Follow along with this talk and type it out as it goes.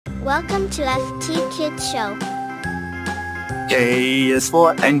Welcome to FT Kids Show. A is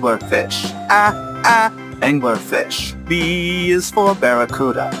for anglerfish. Anglerfish. B is for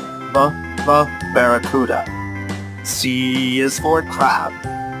barracuda. Barracuda. C is for crab.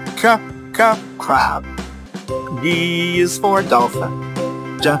 Crab. D is for dolphin.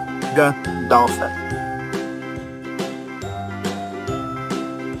 Dolphin.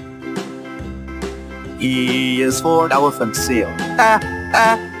 E is for elephant seal.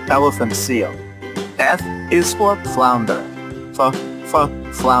 Elephant seal. F is for flounder.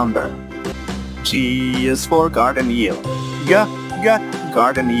 Flounder. G is for garden eel.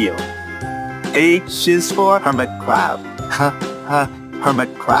 Garden eel. H is for hermit crab.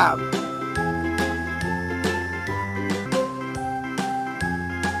 Hermit crab.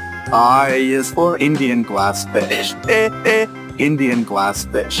 I is for Indian glassfish. Indian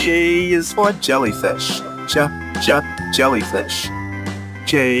glassfish. J is for jellyfish. Jellyfish.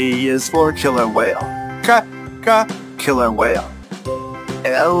 K is for killer whale. Killer whale.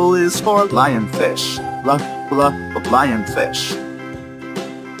 L is for lionfish. Lionfish.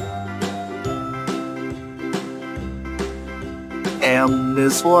 M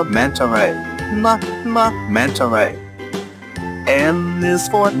is for Manta Ray. Manta Ray. N is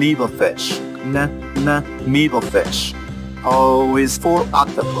for needlefish. Needlefish. O is for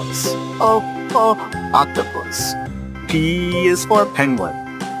octopus. Octopus. P is for penguin.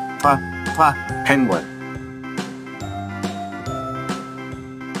 Penguin.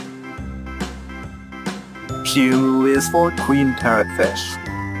 Q is for queen parrotfish.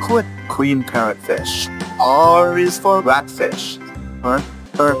 Queen parrotfish. R is for ratfish.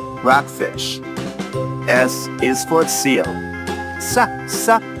 Ratfish. S is for seal.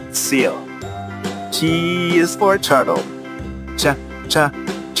 Seal. T is for turtle.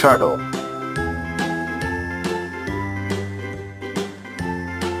 Turtle.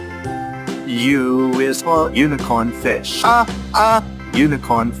 U is for unicorn fish.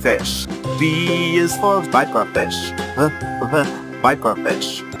 Unicorn fish. V is for viperfish.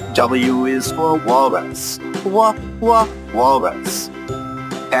 Viperfish. W is for walrus. Walrus.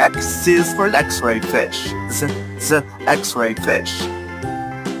 X is for X-ray fish. X-ray fish.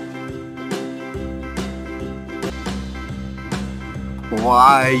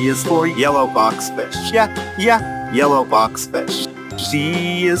 Y is for yellow boxfish. Yellow boxfish.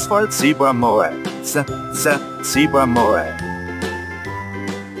 Z is for zebra moray. Zebra moray.